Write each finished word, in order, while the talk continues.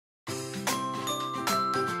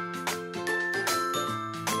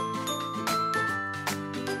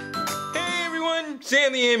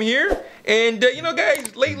SamTheHam here, and you know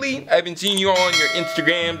guys, lately I've been seeing you all on your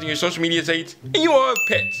Instagrams and your social media sites, and you all have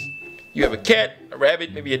pets. You have a cat, a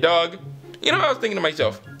rabbit, maybe a dog. You know, I was thinking to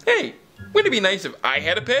myself, hey, wouldn't it be nice if I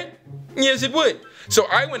had a pet? Yes, it would. So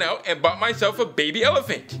I went out and bought myself a baby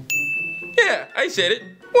elephant. Yeah, I said it.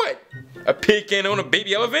 What? A pig can't own a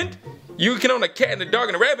baby elephant? You can own a cat and a dog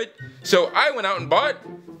and a rabbit. So I went out and bought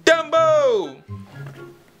Dumbo.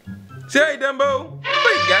 Say hi, Dumbo.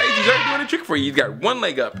 Wait, guys, he's already doing a trick for you. He's got one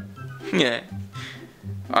leg up. Yeah.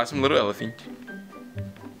 Awesome little elephant.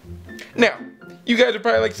 Now, you guys are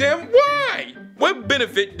probably like, Sam, why? What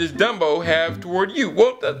benefit does Dumbo have toward you?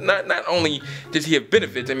 Well, not only does he have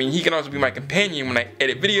benefits, I mean, he can also be my companion when I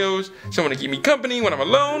edit videos, someone to keep me company when I'm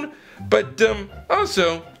alone, but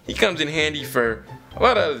also, he comes in handy for a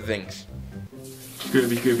lot of other things.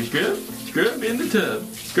 Scrubby, scrubby, scrub. Scrub in the tub.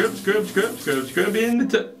 Scrub, scrub, scrub, scrub, scrub in the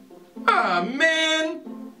tub. Ah, man!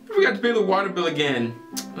 I forgot to pay the water bill again.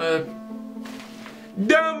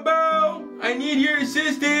 Dumbo! I need your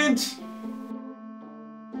assistance!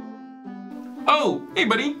 Oh, hey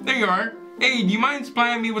buddy, there you are. Hey, do you mind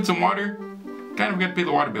supplying me with some water? Kinda forgot to pay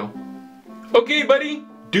the water bill. Okay, buddy,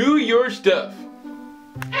 do your stuff.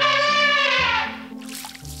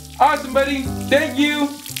 Awesome, buddy. Thank you.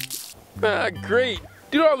 Great.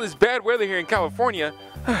 Due to all this bad weather here in California,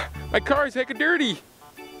 my car is hecka dirty.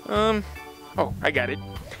 Oh, I got it.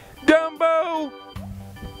 Dumbo!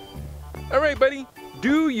 Alright, buddy.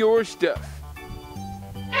 Do your stuff.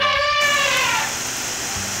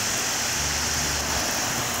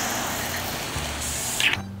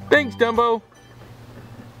 Thanks, Dumbo.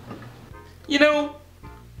 You know,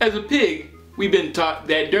 as a pig, we've been taught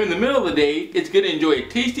that during the middle of the day, it's good to enjoy a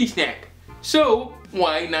tasty snack. So,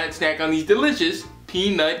 why not snack on these delicious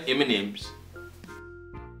peanut M&Ms?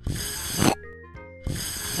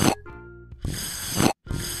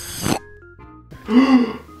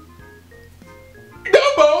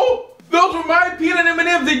 Dumbo! Those were my peanut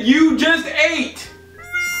M&Ms that you just ate!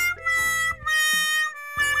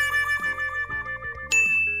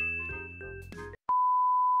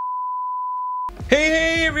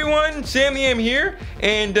 Hey everyone, SamTheHam here,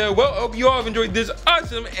 and well, I hope you all have enjoyed this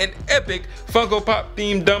awesome and epic Funko Pop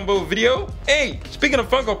themed Dumbo video. Hey, speaking of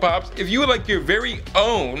Funko Pops, if you would like your very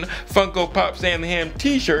own Funko Pop SamTheHam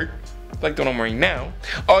t-shirt, like the one I'm wearing now,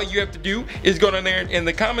 all you have to do is go down there in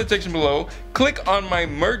the comment section below, click on my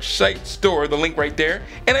merch site store, the link right there,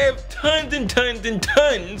 and I have tons and tons and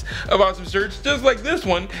tons of awesome shirts just like this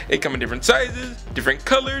one. They come in different sizes, different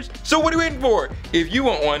colors, so what are you waiting for? If you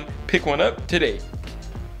want one, pick one up today.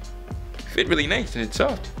 Fit really nice and it's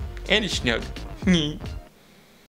soft, and it's snug.